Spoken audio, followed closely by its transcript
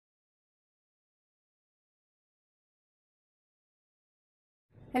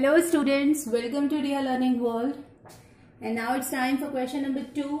Hello students, welcome to Real Learning World. And now it's time for question number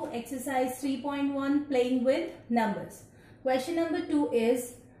 2, exercise 3.1, playing with numbers. Question number 2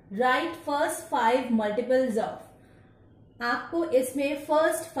 is write first 5 multiples of. आपको इसमें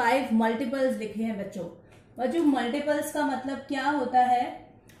first 5 multiples लिखे हैं बच्चों. बच्चों multiples का मतलब क्या होता है?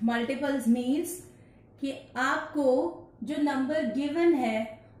 Multiples means कि आपको जो नंबर गिवन है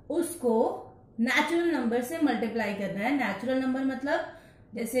उसको नेचुरल नंबर से मल्टीप्लाई करना है. नेचुरल नंबर मतलब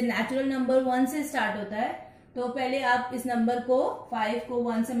जैसे नेचुरल नंबर 1 से स्टार्ट होता है तो पहले आप इस नंबर को 5 को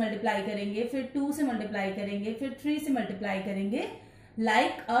 1 से मल्टीप्लाई करेंगे, फिर 2 से मल्टीप्लाई करेंगे, फिर 3 से मल्टीप्लाई करेंगे.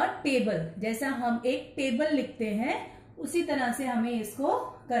 लाइक अ टेबल, जैसा हम एक टेबल लिखते हैं उसी तरह से हमें इसको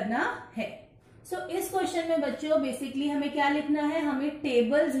करना है. सो इस क्वेश्चन में बच्चों बेसिकली हमें क्या लिखना है? हमें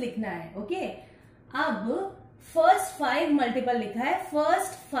टेबल्स लिखना है. ओके, अब फर्स्ट 5 मल्टीपल लिखा है.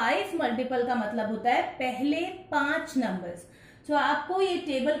 फर्स्ट 5 मल्टीपल का मतलब होता है पहले 5 नंबर्स. तो आपको ये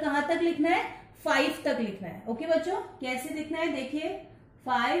टेबल कहां तक लिखना है? 5 तक लिखना है. ओके बच्चों, कैसे लिखना है? देखिए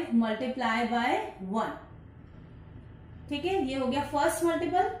 5 मल्टीप्लाई बाय 1. ठीक है, ये हो गया first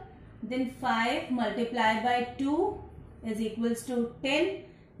multiple. Then 5 multiply by 2 is equals to 10.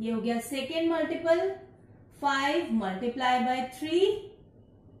 ये हो गया second multiple. 5 multiply by 3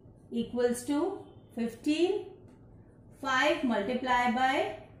 equals to 15. 5 multiply by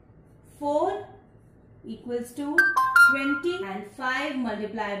 4 equals to 20 and 5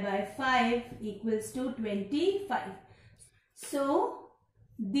 multiplied by 5 equals to 25. So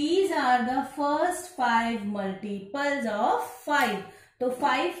these are the first 5 multiples of 5. तो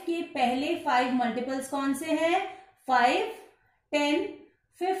 5 के पहले 5 multiples कौन से हैं? 5, 10,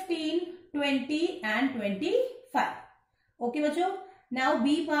 15, 20 and 25. Okay बच्चों, now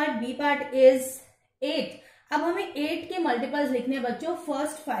B part is 8. अब हमें 8 के मल्टीपल्स लिखने हैं बच्चों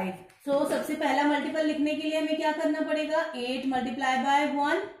फर्स्ट 5. सो सबसे पहला मल्टीपल लिखने के लिए हमें क्या करना पड़ेगा? 8 मल्टीप्लाई बाय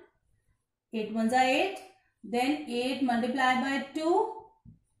 1, 8 1 जा 8. देन 8 मल्टीप्लाई बाय 2,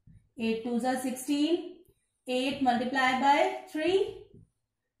 8 2 जा 16. 8 multiply by 3,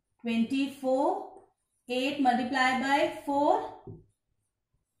 24. 8 multiply by 4,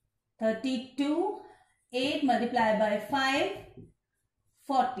 32. 8 multiply by 5,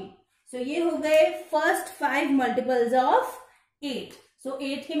 40. सो ये हो गए फर्स्ट 5 मल्टीपल्स ऑफ 8. सो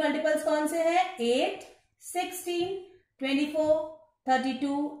 8 के मल्टीपल्स कौन से हैं? 8, 16, 24,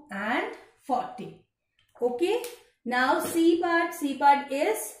 32 and 40. Okay, now C part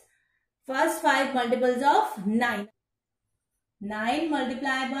is first 5 multiples of 9. 9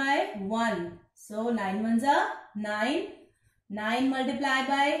 multiply by 1. So 9 1s are 9. 9 multiply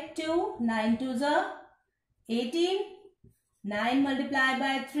by 2. 9 2s are 18. 9 multiply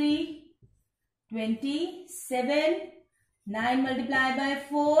by 3. 27. 9 multiplied by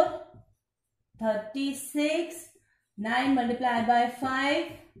 4, 36. 9 multiplied by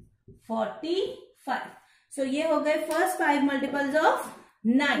 5, 45. So ये हो गए फर्स्ट 5 मल्टीपल्स ऑफ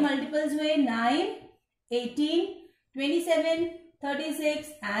 9. मल्टीपल्स हुए 9, 18, 27,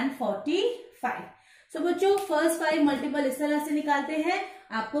 36 and 45. सो बच्चों first 5 multiple इस तरह से निकालते हैं.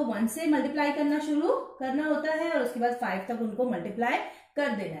 आपको 1 से मल्टीप्लाई करना शुरू करना होता है और उसके बाद 5 तक उनको मल्टीप्लाई कर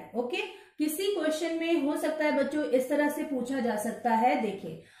देना है. ओके, किसी क्वेश्चन में हो सकता है बच्चों इस तरह से पूछा जा सकता है.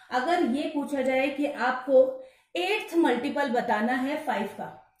 देखिए, अगर ये पूछा जाए कि आपको 8th मल्टीपल बताना है 5 का.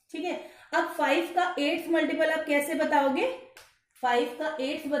 ठीक है, अब 5 का 8th मल्टीपल आप कैसे बताओगे? 5 का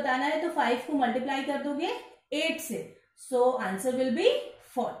 8th बताना है तो 5 को मल्टीप्लाई कर दोगे 8 से. So answer will be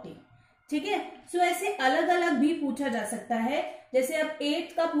 40. ठीक है, सो ऐसे अलग अलग भी पूछा जा सकता है. जैसे आप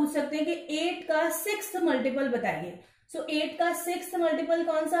 8 का पूछ सकते हैं कि 8 का 6th मल्टीपल बताइए. सो 8 का 6th मल्टीपल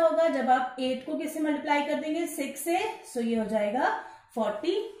कौन सा होगा? जब आप 8 को किससे मल्टीप्लाई कर देंगे? 6 से. सो ये हो जाएगा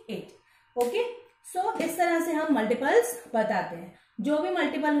 48. ओके, सो इस तरह से हम मल्टीपल्स बताते हैं. जो भी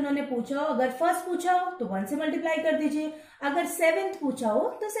मल्टीपल उन्होंने पूछा हो, अगर फर्स्ट पूछा हो तो 1 से मल्टीप्लाई कर दीजिए. अगर 7th पूछा हो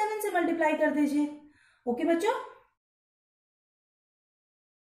तो 7 से मल्टीप्लाई कर दीजिए. ओके बच्चों,